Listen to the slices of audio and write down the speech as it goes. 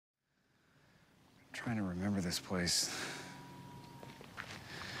trying to remember this place.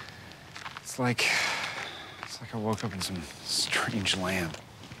 It's like I woke up in some strange land.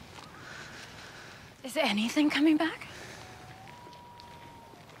 Is anything coming back?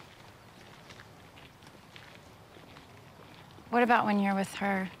 What about when you're with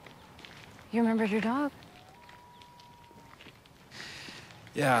her? You remembered your dog?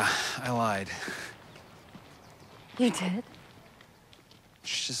 Yeah, I lied. You did?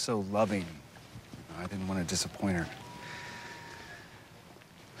 She's just so loving. I didn't want to disappoint her.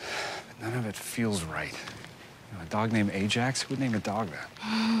 But none of it feels right. You know, a dog named Ajax? Who would name a dog that?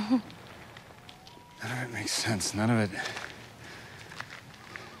 None of it makes sense. None of it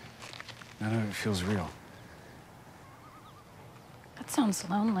feels real. That sounds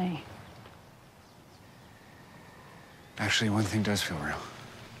lonely. Actually, one thing does feel real.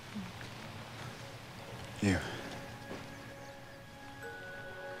 You.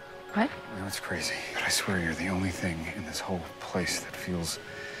 What? I know it's crazy, but I swear you're the only thing in this whole place that feels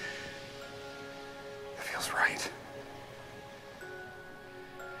right.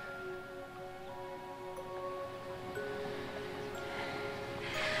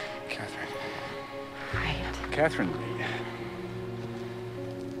 Catherine. Right. Catherine.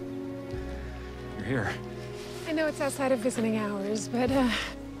 You're here. I know it's outside of visiting hours, but,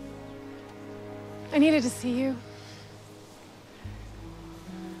 I needed to see you.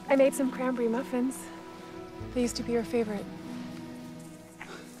 I made some cranberry muffins. They used to be your favorite.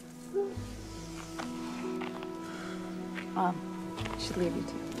 Should leave you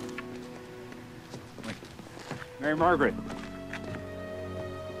too. Wait. Mary Margaret.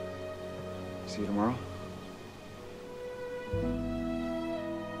 See you tomorrow.